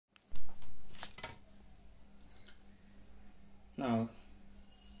Now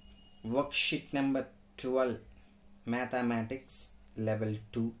worksheet number 12, mathematics level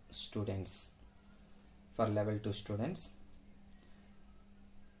 2 students. For level 2 students,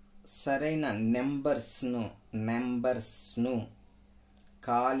 సరైన నెంబర్స్ను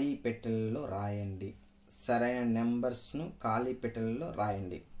ఖాళీ పెట్టెలలో రాయండి. సరైన నెంబర్స్ను ఖాళీ పెట్టెలలో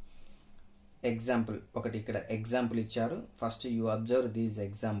రాయండి. ఎగ్జాంపుల్ ఒకటి ఇక్కడ ఎగ్జాంపుల్ ఇచ్చారు. First you observe this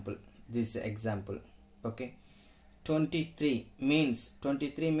example. Okay, 23 means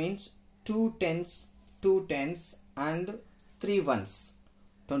 2 tens and 3 ones.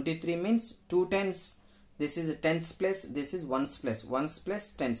 23 means 2 tens. This is tens place, this is ones place,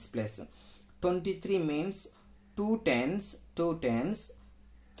 tens place. 23 means 2 tens,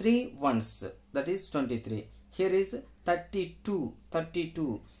 3 ones, that is 23. Here is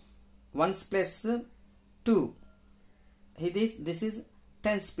 32 ones place 2. This is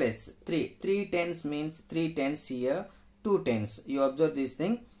tens place 3 tens means 3 tens here, 2 tens. You observe this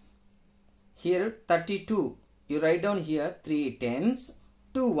thing here. 32 you write down here 3 tens,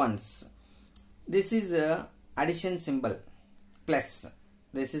 2 ones. This is a addition symbol, plus.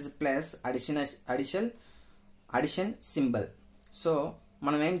 This is plus addition symbol. So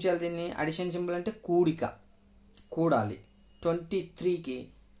మనం ఏం చేయాలి? దీన్ని addition symbol అంటే కూడాలి. 23 కి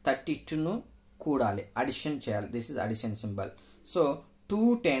 32ను కూడాలి, addition చేయాలి. This is addition symbol. So 2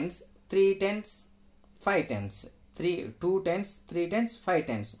 tens, 3 tens, 5 tens. 2 tens, 3 tens, 5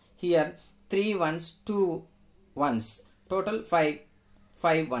 tens. Here 3 ones, 2 ones. Total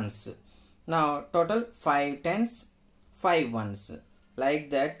 5 ones. Now total 5 tens, 5 ones. Like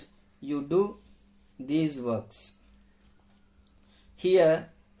that you do these works. Here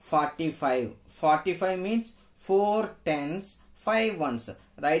 45 means 4 tens, 5 ones.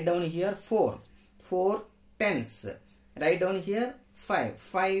 Write down here 4 tens. Write down here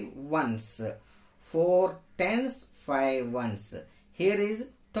 5 ones. 4 tens, 5 ones. Here is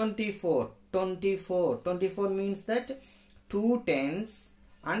 24 means that 2 tens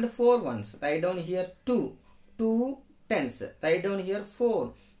and 4 ones. Write down here 2 tens. Write down here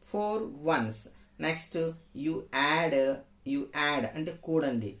 4 ones. Next you add అంటే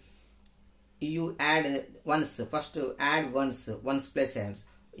కూడండి. You add ones. First add ones plus hands.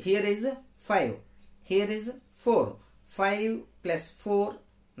 Here is 5. Here is 4. 5 plus 4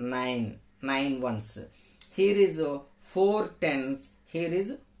 9 ones. Here is 4 tens. Here is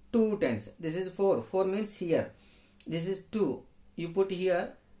 2 tens. This is 4 means here. This is 2. You put here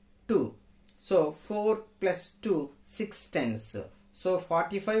 2. So 4 plus 2 6 tens. So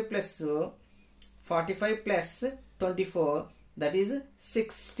 45 plus 24, that is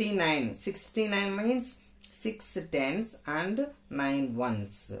 69. 69 means 6 tens and 9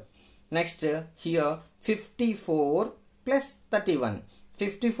 ones. Next here 54 plus 31.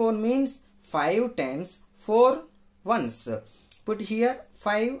 54 means 5 tens, 4 ones. Put here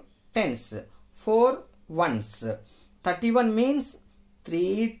 5 tens, 4 ones. 31 means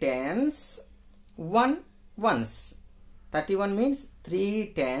 3 tens, 1 ones. 31 means 3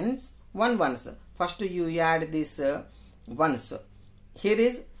 tens, 1 ones. First you add this ones. Here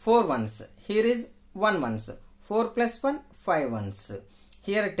is 4 ones. Here is 1 ones. 4 plus 1 5 ones.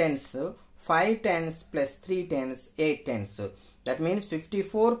 Here tens. 5 tens plus 3 tens, 8 tens. That means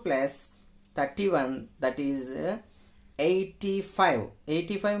 54 plus 31, that is 85.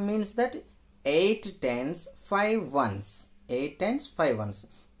 85 means that 8 tens, 5 ones. 8 tens, 5 ones.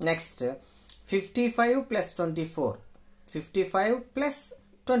 Next 55 plus 24. 55 plus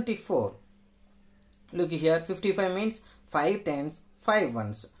 24. Look here, 55 means 5 tens, 5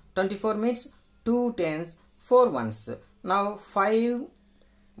 ones. 24 means 2 tens, 4 ones. Now 5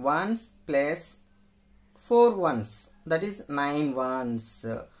 ones plus 4 ones, that is 9 ones.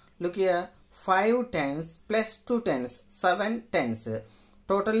 Look here, 5 tens plus 2 tens, 7 tens.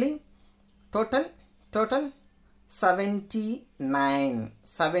 Total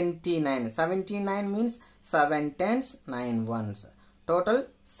 79. 79 means 7 tens, 9 ones. Total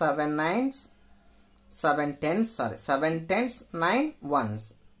 7 tens, 9 ones.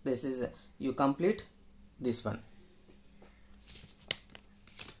 This is, you complete this one.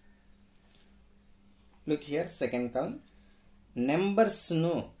 Look here, second column.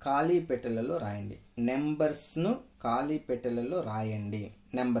 నెంబర్స్ను ఖాళీ పెట్టెలలో రాయండి.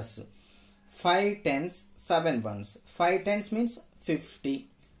 Numbers 5 tens, 7 ones. 5 tens means 50.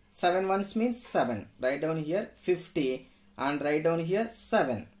 7 ones means 7. Write down here 50 and write down here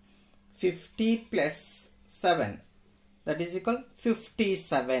 7. 50 plus 7, that is equal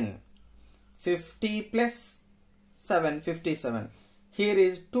 57. 50 plus 7, 57. Here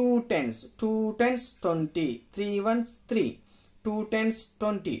is 2 tens. 2 tens 20. 3 ones 3. 2 tens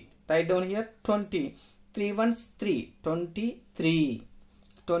 20. Write down here 20. 3 ones 3, 23.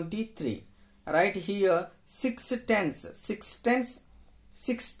 23. Right here 6 tens, 6 tens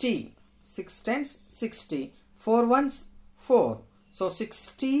 60, 6 tens 60, 4 ones 4. So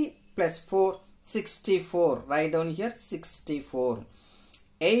 60 plus 4, 64. Write down here 64.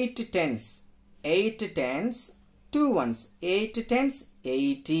 8 tens, 8 tens, 2 ones, 8 tens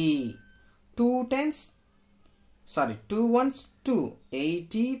 80. 2 tens, sorry, 2 ones 2,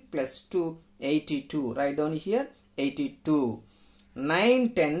 80 plus 2, 82. Write down here 82. 9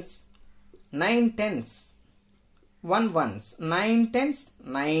 tens, 9 tens, 1 ones, 9 tens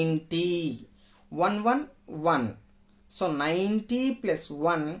 90. 1 1 1. So 90 plus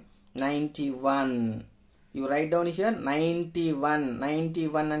 1, 91. You write down here 91.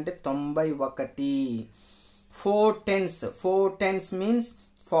 91 ante 91. 4 tens, 4 tens means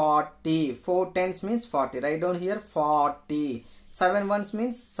 40. 4 tens means 40. Write down here 40. 7 ones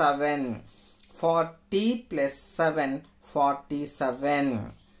means 7. 40 plus 7,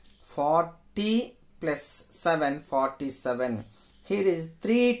 47. 40 plus 7, 47. Here is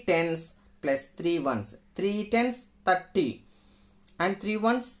 3 tens plus 3 ones. 3 tens 30 and 3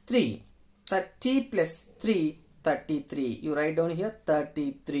 ones 3. 30 plus 3, 33. You write down here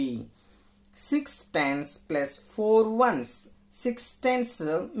 33. 6 tens plus 4 ones. 6 tens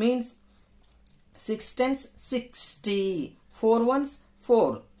means 6 tens 60. 4 ones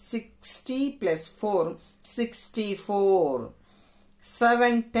 4. 60 plus 4, 64.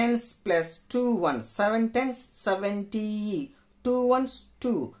 7 tens plus 2 ones. 7 tens 70. 2 ones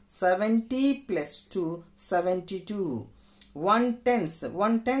 2. 70 plus 2, 72. 1 tens,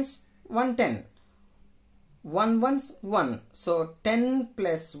 1 tens 110. 1 ones 1. So 10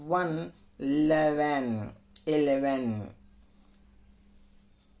 plus 1, 11. 11.